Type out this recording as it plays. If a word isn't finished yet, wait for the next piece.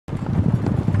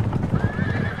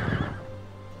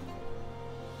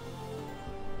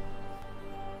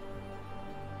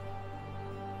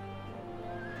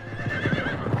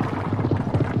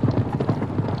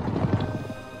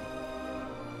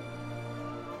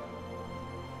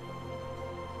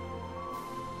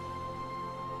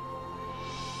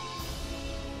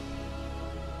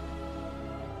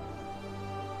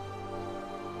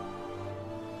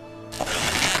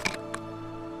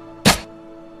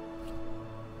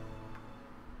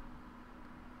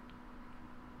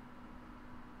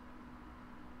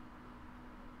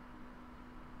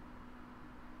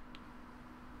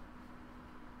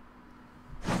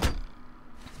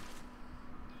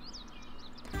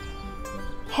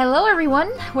Hello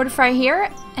everyone, Wardfire here,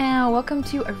 and welcome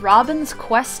to Robin's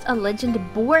Quest: A Legend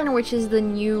Born, which is the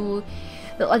new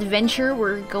little adventure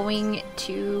we're going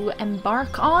to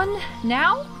embark on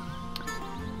now.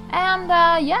 And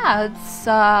yeah, it's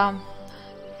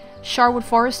Sharwood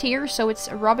Forest here, so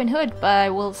it's Robin Hood,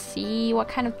 but we'll see what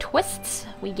kind of twists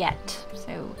we get.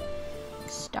 So,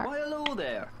 start. Why, hello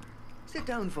there. Sit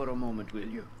down for a moment, will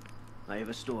you? I have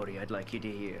a story I'd like you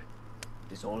to hear.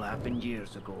 This all happened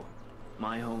years ago.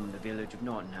 My home, the village of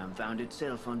Nottingham, found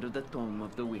itself under the thumb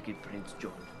of the wicked Prince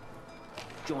John.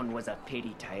 John was a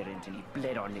petty tyrant and he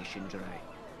bled our nation dry,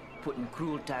 putting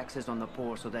cruel taxes on the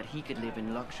poor so that he could live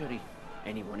in luxury.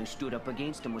 Anyone who stood up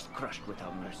against him was crushed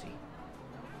without mercy.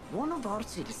 One of our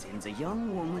citizens, a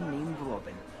young woman named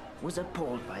Robin, was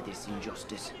appalled by this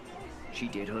injustice. She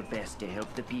did her best to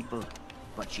help the people,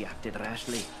 but she acted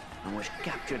rashly and was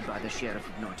captured by the Sheriff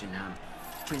of Nottingham,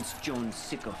 Prince John's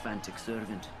sycophantic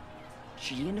servant.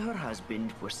 She and her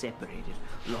husband were separated,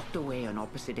 locked away on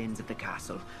opposite ends of the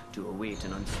castle to await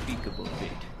an unspeakable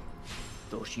fate.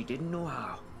 Though she didn't know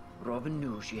how, Robin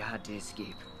knew she had to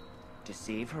escape, to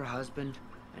save her husband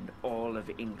and all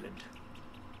of England.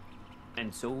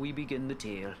 And so we begin the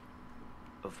tale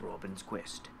of Robin's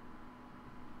quest.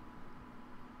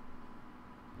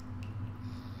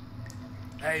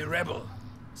 Hey, Rebel.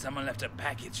 Someone left a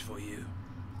package for you.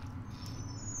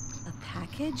 A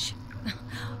package?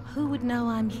 Who would know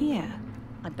I'm here?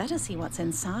 I'd better see what's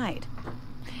inside.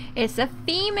 It's a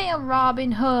female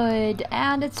Robin Hood,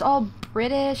 and it's all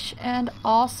British and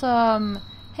awesome.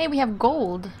 Hey, we have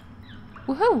gold.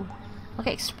 Woohoo!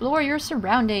 Okay, explore your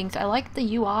surroundings. I like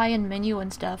the UI and menu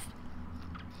and stuff.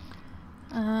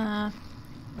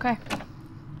 Okay.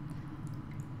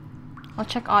 I'll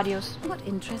check audios. What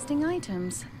interesting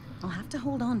items. I'll have to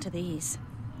hold on to these.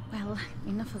 Well,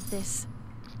 enough of this.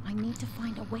 I need to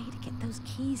find a way to get those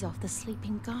keys off the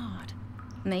sleeping guard.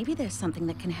 Maybe there's something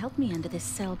that can help me under this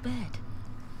cell bed.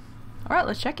 Alright,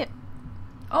 let's check it.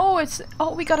 Oh,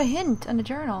 we got a hint and a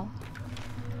journal.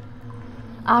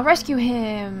 I'll rescue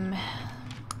him.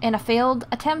 In a failed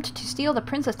attempt to steal the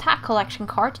Princess Tack Collection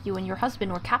cart, you and your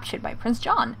husband were captured by Prince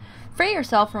John. Free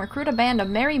yourself and recruit a band of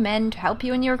merry men to help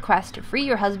you in your quest to free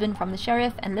your husband from the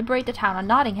sheriff and liberate the town of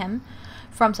Nottingham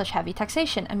from such heavy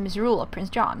taxation and misrule of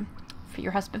Prince John. Free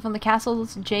your husband from the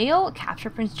castle's jail, capture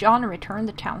Prince John, and return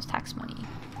the town's tax money.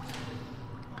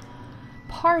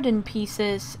 Pardon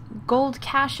pieces, gold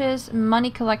caches,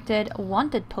 money collected,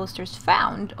 wanted posters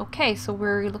found. Okay, so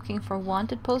we're looking for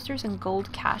wanted posters and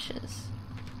gold caches.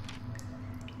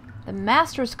 The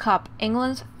Masters Cup,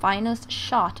 England's finest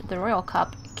shot, the Royal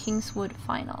Cup, Kingswood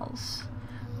Finals.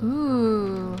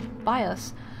 Ooh,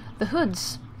 bias. The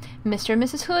Hoods. Mr. and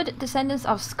Mrs. Hood, descendants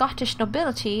of Scottish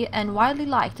nobility and widely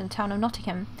liked in the town of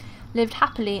Nottingham, lived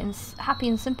happy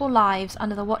and simple lives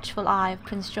under the watchful eye of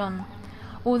Prince John.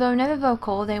 Although never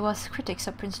vocal, they were critics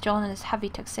of Prince John and his heavy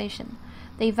taxation.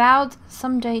 They vowed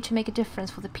someday to make a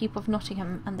difference for the people of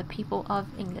Nottingham and the people of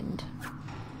England.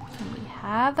 And we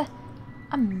have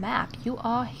a map. You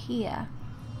are here.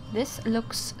 This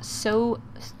looks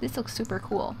super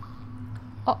cool.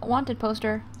 Oh, wanted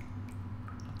poster.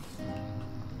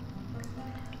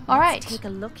 Alright. Let's take a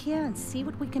look here and see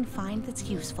what we can find that's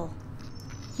useful.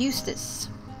 Eustace.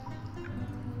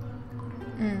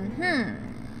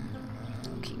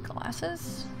 Okay,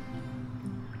 glasses.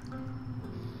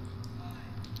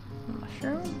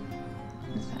 Mushroom.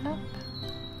 Map.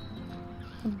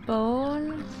 A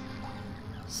bone.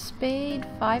 Spade,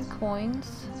 5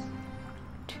 coins.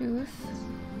 Tooth.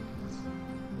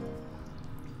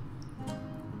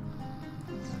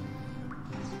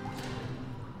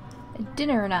 A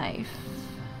dinner knife.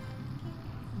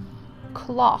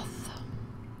 Cloth.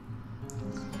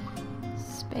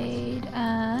 Spade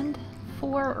and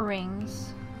 4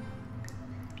 rings.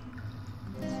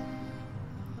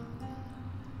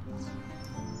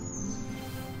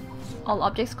 All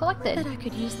objects collected. I bet I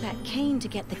could use that cane to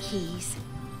get the keys.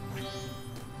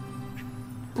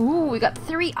 Ooh, we got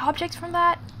 3 objects from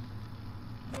that.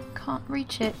 Can't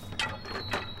reach it.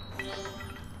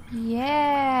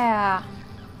 Yeah.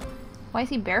 Why is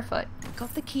he barefoot?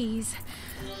 Got the keys.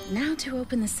 Now to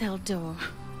open the cell door.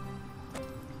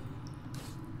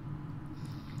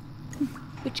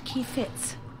 Which key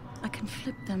fits? I can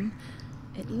flip them.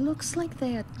 It looks like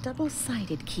they are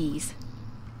double-sided keys.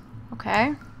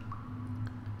 Okay.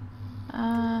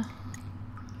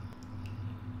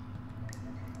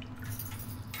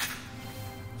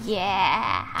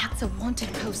 Yeah. That's a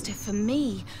wanted poster for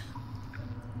me.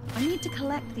 I need to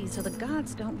collect these so the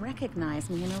guards don't recognize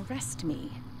me and arrest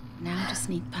me. Now to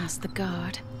sneak past the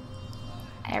guard.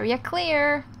 Area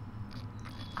clear.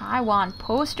 I want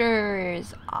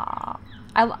posters.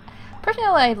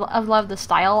 Personally, I love the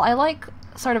style. I like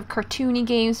sort of cartoony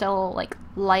games that are like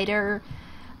lighter,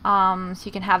 so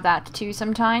you can have that too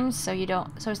sometimes. So you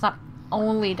don't. So it's not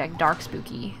only like dark,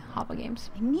 spooky Hoppa games.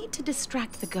 I need to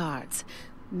distract the guards.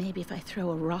 Maybe if I throw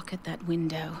a rock at that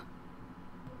window.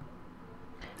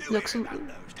 Looks. Those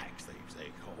tax thieves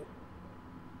they call.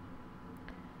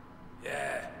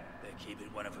 Yeah, they're keeping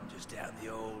one of them just down the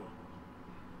hall.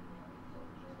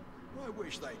 I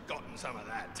wish they'd gotten some of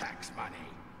that tax money.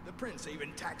 The prince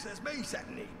even taxes me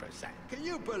 70%. Can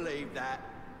you believe that?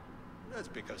 That's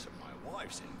because of my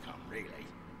wife's income, really.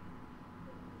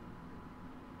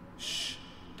 Shh,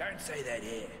 don't say that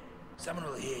here. Someone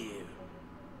will hear you.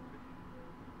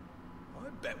 I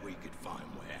bet we could find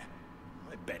where.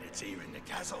 I bet it's here in the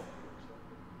castle.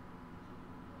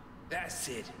 That's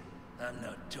it. I'm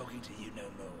not talking to you no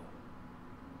more.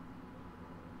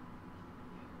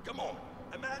 Come on,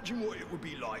 imagine what it would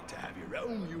be like to have your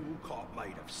own mule cart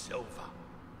made of silver.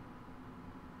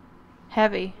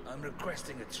 Heavy. I'm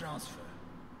requesting a transfer.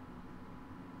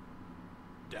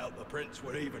 Doubt the prince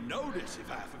would even notice if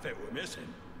half of it were missing.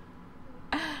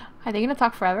 Are they gonna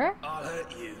talk forever? I'll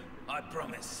hurt you, I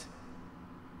promise.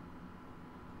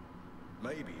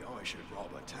 Maybe I should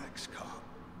rob a tax cart.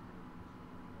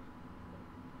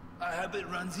 I hope it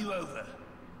runs you over.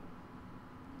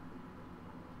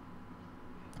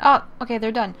 Oh, okay,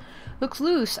 they're done. Looks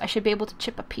loose. I should be able to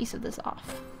chip a piece of this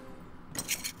off.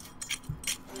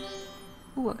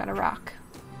 Ooh, I got a rock.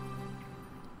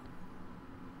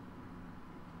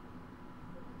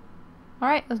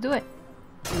 Alright, let's do it.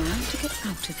 Now to get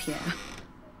out of here.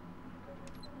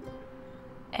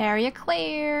 Area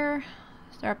clear.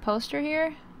 Is there a poster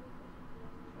here?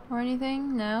 Or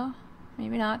anything? No?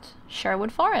 Maybe not.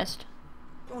 Sherwood Forest.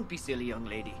 Don't be silly, young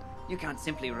lady. You can't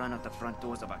simply run out the front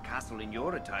doors of a castle in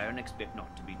your attire and expect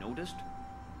not to be noticed.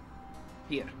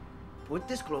 Here, put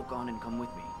this cloak on and come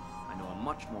with me. I know a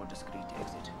much more discreet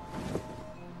exit.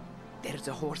 There's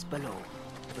a horse below.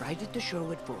 Ride it to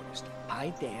Sherwood Forest.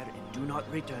 Hide there and do not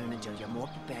return until you're more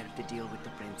prepared to deal with the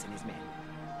prince and his men.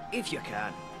 If you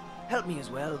can, help me as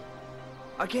well.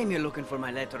 I came here looking for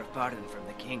my letter of pardon from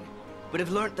the king, but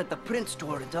have learnt that the prince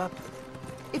tore it up.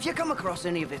 If you come across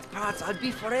any of its parts, I'll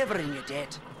be forever in your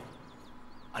debt.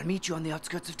 I'll meet you on the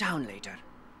outskirts of town later.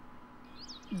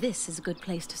 This is a good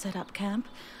place to set up camp,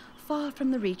 far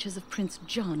from the reaches of Prince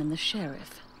John and the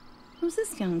sheriff. Who's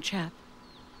this young chap?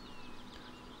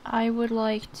 I would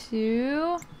like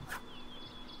to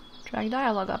drag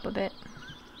dialogue up a bit.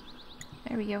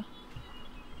 There we go.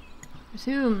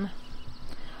 Resume.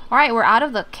 Alright, we're out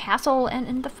of the castle and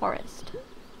in the forest.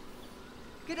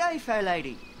 G'day, fair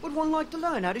lady. Would one like to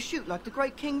learn how to shoot like the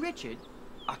great King Richard?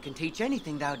 I can teach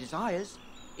anything thou desires.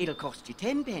 It'll cost you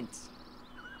 10 pence.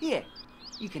 Here,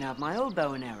 you can have my old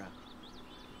bow and arrow.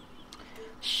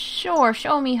 Sure,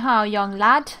 show me how, young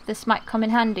lad. This might come in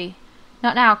handy.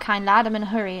 Not now, kind lad. I'm in a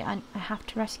hurry. I have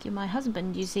to rescue my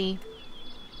husband, you see.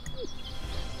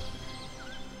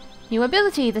 New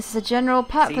ability. This is a general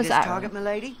purpose See this arrow. target,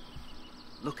 milady?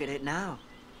 Look at it now.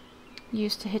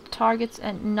 Used to hit targets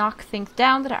and knock things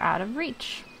down that are out of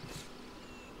reach.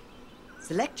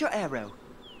 Select your arrow.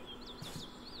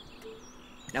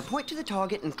 Now point to the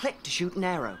target and click to shoot an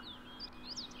arrow.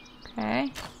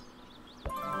 Okay.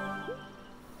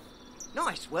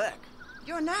 Nice work.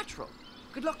 You're a natural.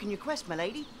 Good luck in your quest,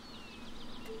 milady.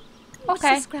 What's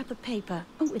Okay. this scrap of paper?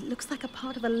 Oh, it looks like a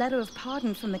part of a letter of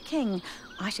pardon from the king.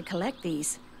 I should collect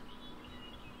these.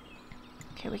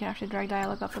 Okay, we can actually drag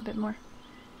dialogue up a bit more.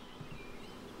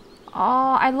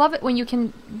 Oh, I love it when you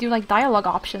can do like dialogue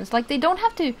options. Like they don't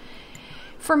have to.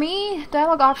 For me,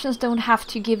 dialogue options don't have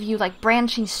to give you like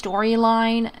branching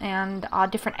storyline and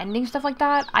different endings, stuff like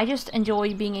that. I just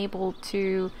enjoy being able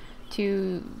to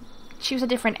choose a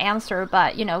different answer,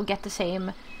 but you know, get the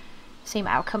same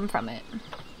outcome from it.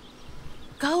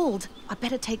 Gold! I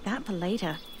better take that for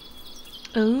later.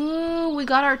 Ooh, we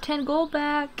got our 10 gold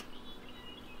back.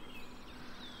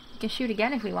 We can shoot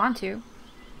again if we want to.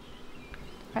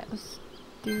 Alright, let's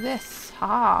do this.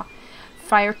 Ha!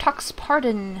 Friar Tuck's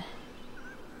pardon.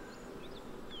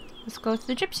 Let's go to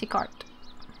the gypsy cart.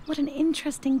 What an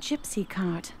interesting gypsy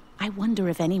cart. I wonder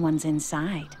if anyone's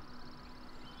inside.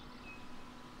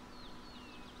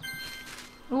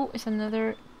 Ooh, it's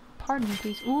another pardon,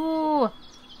 please. Ooh!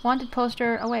 Wanted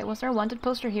poster. Oh wait, was there a wanted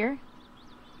poster here?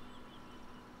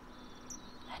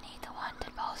 I need the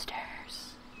wanted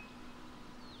posters.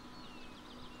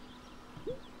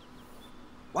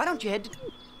 Why don't you head to...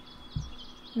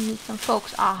 Meet some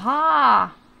folks.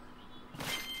 Aha!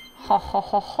 Ho ho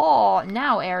ho ho!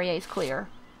 Now area is clear.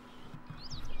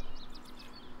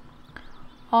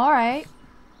 Alright.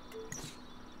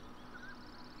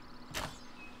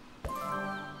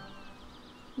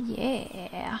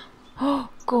 Yeah. Oh,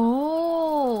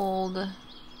 gold.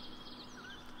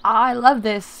 I love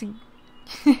this.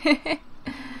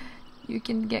 You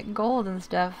can get gold and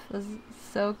stuff. This is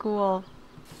so cool.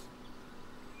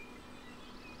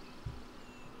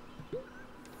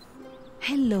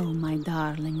 Hello, my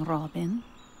darling Robin.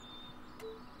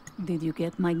 Did you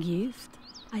get my gift?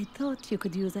 I thought you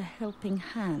could use a helping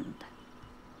hand.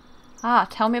 Ah,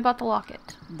 tell me about the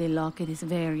locket. The locket is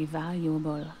very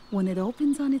valuable. When it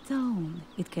opens on its own,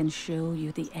 it can show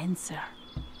you the answer.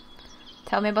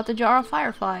 Tell me about the jar of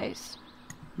fireflies.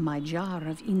 My jar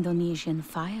of Indonesian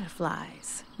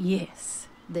fireflies. Yes,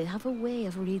 they have a way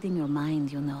of reading your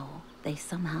mind, you know. They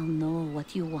somehow know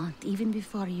what you want even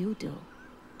before you do.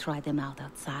 Try them out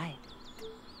outside.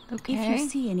 Okay. If you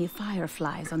see any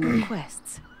fireflies on your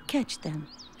quests, catch them.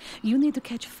 You need to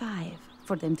catch 5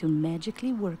 for them to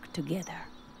magically work together.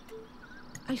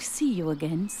 I'll see you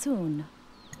again soon.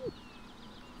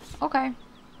 Okay.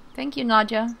 Thank you,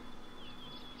 Nadja.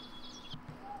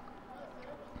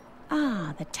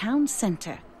 Ah, the town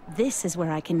center. This is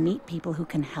where I can meet people who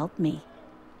can help me.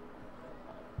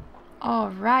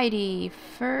 Alrighty.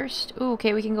 First, ooh,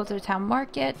 okay, we can go to the town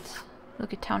market.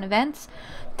 Look at town events.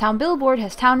 Town billboard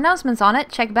has town announcements on it.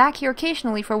 Check back here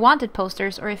occasionally for wanted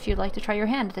posters or if you'd like to try your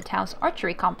hand at the town's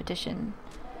archery competition.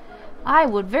 I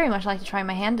would very much like to try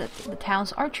my hand at the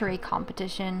town's archery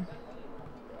competition.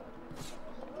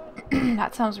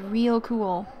 That sounds real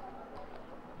cool.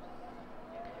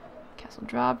 Castle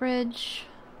drawbridge.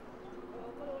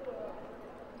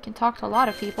 You can talk to a lot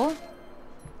of people.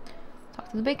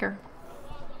 Talk to the baker.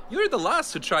 You're the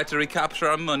last who tried to recapture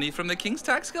our money from the king's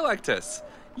tax collectors.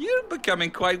 You're becoming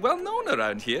quite well known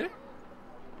around here.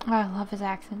 Oh, I love his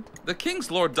accent. The king's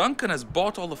Lord Duncan has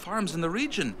bought all the farms in the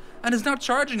region and is now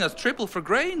charging us triple for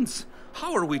grains.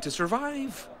 How are we to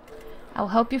survive? I will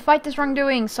help you fight this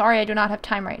wrongdoing. Sorry, I do not have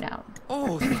time right now.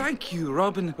 Oh, thank you,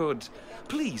 Robin Hood.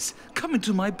 Please, come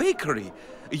into my bakery.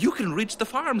 You can reach the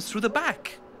farms through the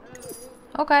back.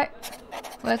 Okay,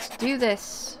 let's do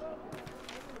this.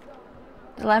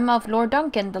 Dilemma of Lord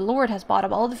Duncan. The Lord has bought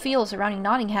up all the fields surrounding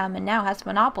Nottingham and now has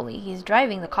monopoly. He's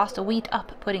driving the cost of wheat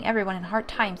up, putting everyone in hard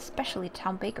times, especially the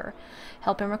town baker.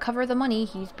 Help him recover the money.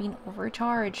 He's been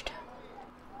overcharged.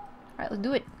 Alright, let's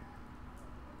do it.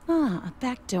 Ah, a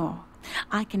back door.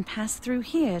 I can pass through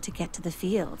here to get to the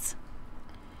fields.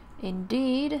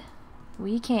 Indeed,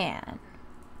 we can.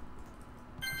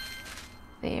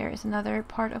 There is another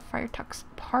part of Firetuck's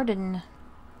pardon.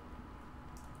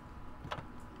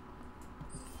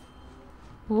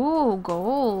 Ooh,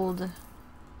 gold.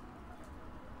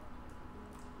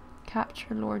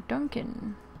 Capture Lord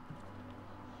Duncan.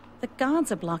 The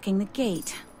guards are blocking the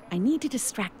gate. I need to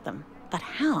distract them. But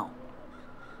how?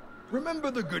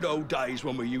 Remember the good old days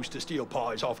when we used to steal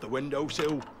pies off the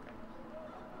windowsill?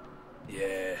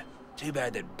 Yeah, too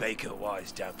bad that baker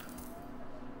wised up.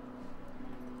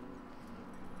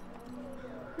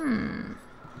 Can't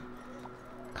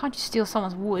you steal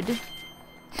someone's wood?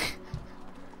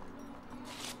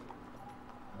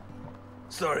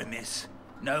 Sorry, miss.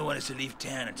 No one is to leave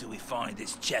town until we find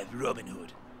this chap Robin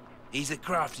Hood. He's the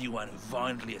crafty one who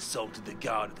violently assaulted the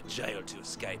guard at the jail to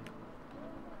escape.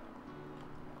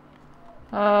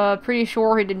 Pretty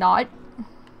sure he did not.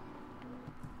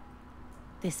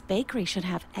 This bakery should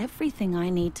have everything I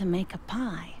need to make a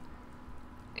pie.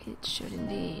 It should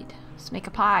indeed. Let's make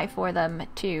a pie for them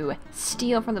to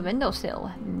steal from the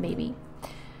windowsill, maybe.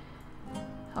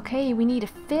 Okay, we need a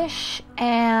fish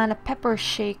and a pepper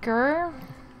shaker.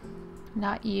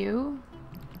 Not you.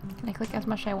 Can I click as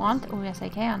much as I want? Oh, yes, I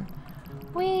can.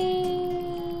 Whee!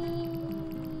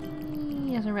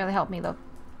 Doesn't really help me, though.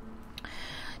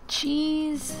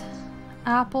 Cheese,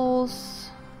 apples,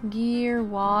 gear,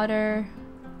 water.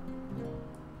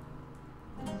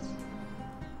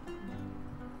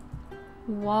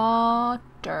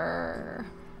 Water.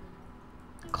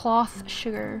 Cloth,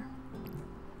 sugar.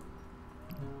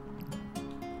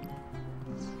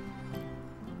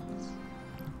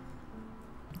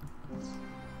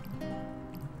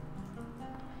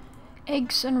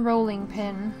 Eggs and rolling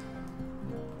pin.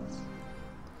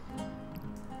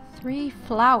 3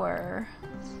 flour.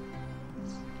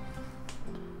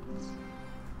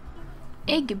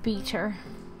 Egg beater.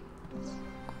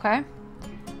 Okay.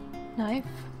 Knife.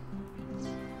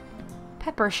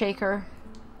 Pepper shaker.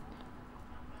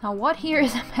 Now what here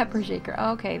is a pepper shaker?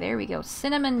 Okay, there we go.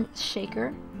 Cinnamon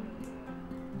shaker.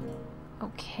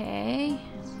 Okay.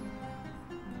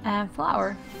 And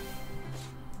flour.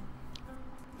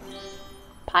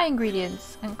 Pie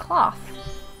ingredients and cloth.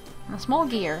 And a small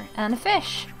gear. And a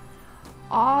fish.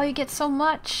 Oh, you get so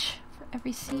much for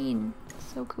every scene.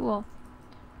 So cool.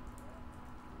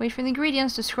 Wait for the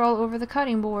ingredients to scroll over the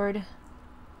cutting board.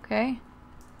 Okay.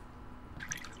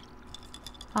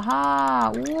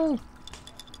 Aha! Ooh!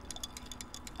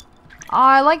 Oh,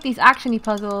 I like these action-y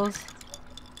puzzles.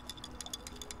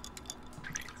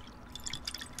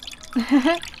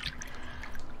 This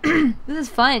is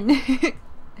fun.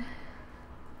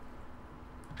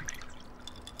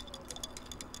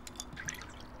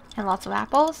 And lots of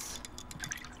apples.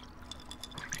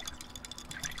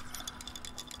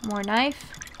 More knife.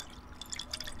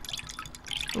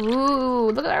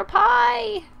 Ooh, look at our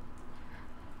pie!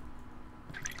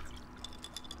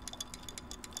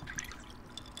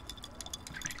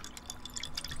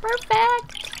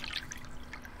 Perfect!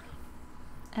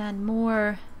 And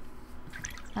more,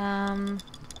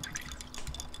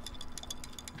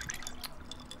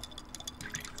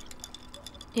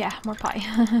 yeah, more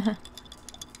pie.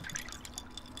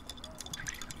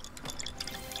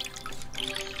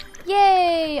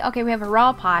 Yay! Okay, we have a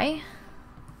raw pie.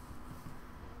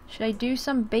 Should I do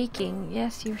some baking?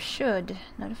 Yes, you should.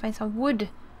 Now to find some wood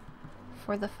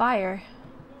for the fire.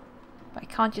 But I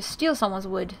can't just steal someone's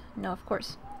wood. No, of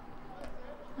course.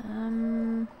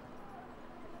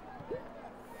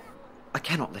 I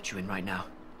cannot let you in right now.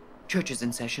 Church is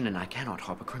in session and I cannot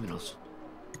harbor criminals.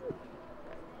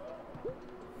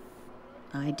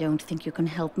 I don't think you can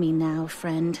help me now,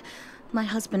 friend. My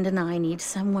husband and I need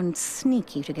someone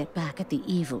sneaky to get back at the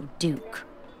evil Duke.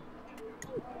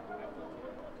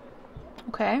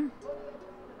 Okay.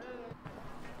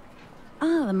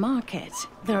 Ah, the market.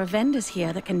 There are vendors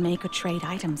here that can make or trade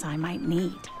items I might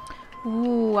need.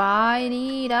 Ooh, I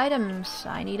need items.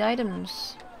 I need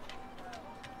items.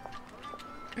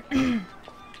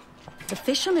 The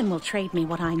fisherman will trade me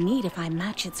what I need if I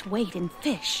match its weight in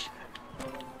fish.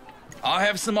 I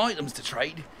have some items to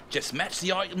trade. Just match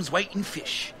the items weight in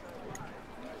fish.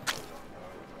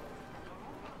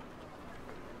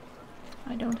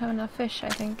 I don't have enough fish, I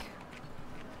think.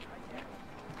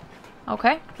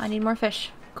 Okay, I need more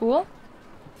fish. Cool.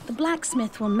 The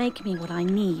blacksmith will make me what I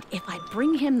need if I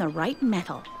bring him the right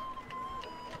metal.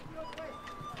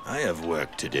 I have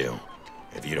work to do.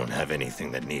 If you don't have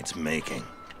anything that needs making,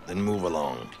 then move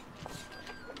along.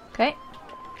 Okay.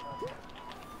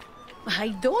 I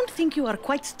don't think you are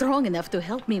quite strong enough to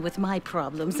help me with my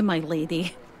problems, my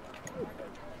lady.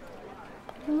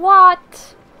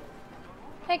 What?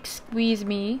 Excuse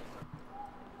me.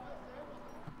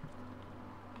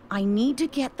 I need to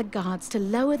get the guards to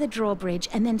lower the drawbridge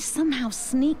and then somehow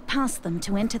sneak past them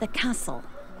to enter the castle.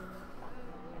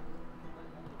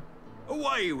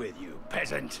 Away with you,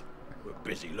 peasant. We're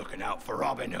busy looking out for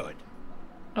Robin Hood.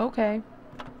 Okay.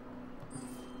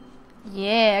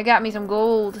 Yeah, I got me some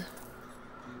gold.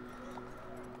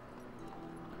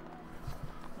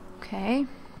 Okay.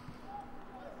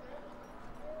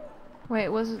 Wait,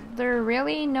 was there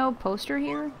really no poster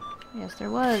here? Yes,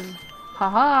 there was.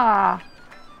 Haha!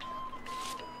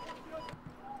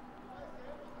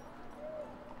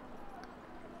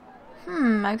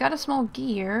 I've got a small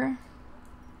gear.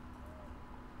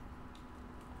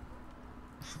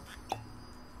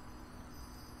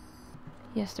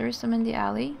 Yes, there is some in the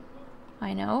alley.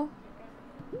 I know.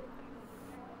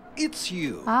 It's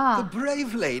you, Ah. the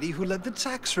brave lady who led the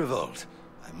tax revolt.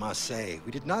 I must say,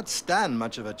 we did not stand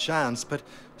much of a chance, but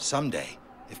someday,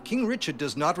 if King Richard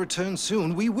does not return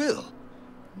soon, we will.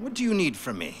 What do you need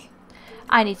from me?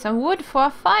 I need some wood for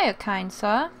a fire, kind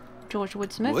sir. George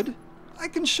Woodsmith. Wood? I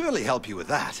can surely help you with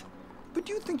that. But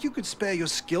do you think you could spare your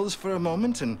skills for a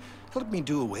moment and help me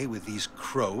do away with these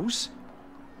crows?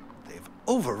 They've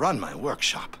overrun my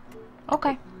workshop.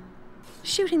 Okay.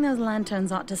 Shooting those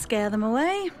lanterns ought to scare them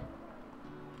away.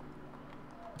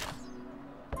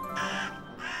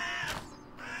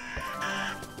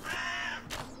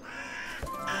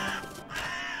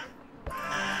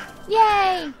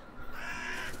 Yay!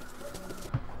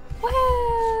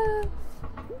 Woo!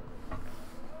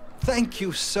 Thank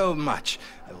you so much.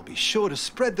 I will be sure to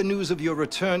spread the news of your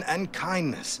return and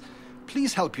kindness.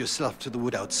 Please help yourself to the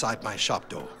wood outside my shop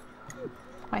door.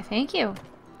 Why, thank you.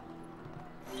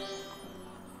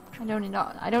 I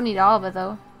don't need all of it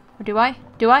though. Or do I?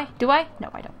 Do I? Do I? No,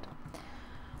 I don't.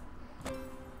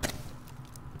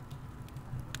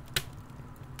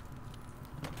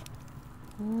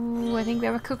 Ooh, I think we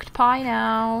have a cooked pie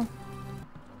now.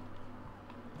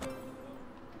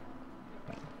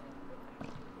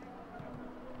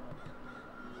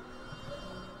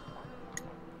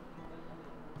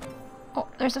 Oh,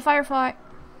 there's a firefly.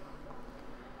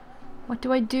 What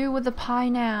do I do with the pie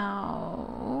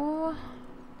now?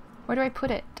 Where do I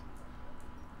put it?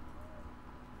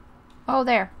 Oh,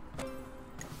 there.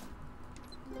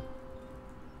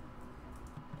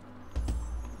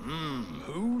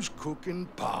 Who's cooking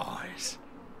pies?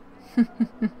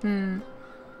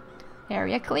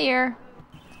 Area clear.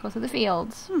 Let's go to the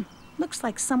fields. Looks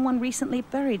like someone recently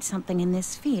buried something in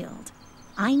this field.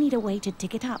 I need a way to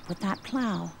dig it up with that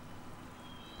plow.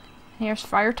 Here's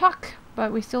Friar Tuck,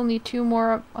 but we still need 2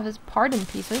 more of his pardon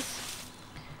pieces.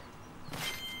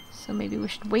 So maybe we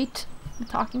should wait with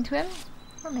talking to him,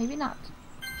 or maybe not.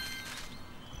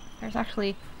 There's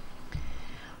actually...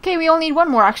 Okay, we only need 1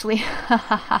 more actually.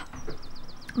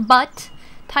 But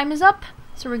time is up,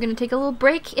 so we're gonna take a little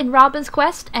break in Robin's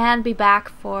quest and be back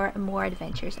for more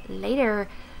adventures later.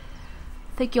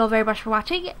 Thank you all very much for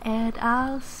watching, and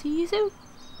I'll see you soon.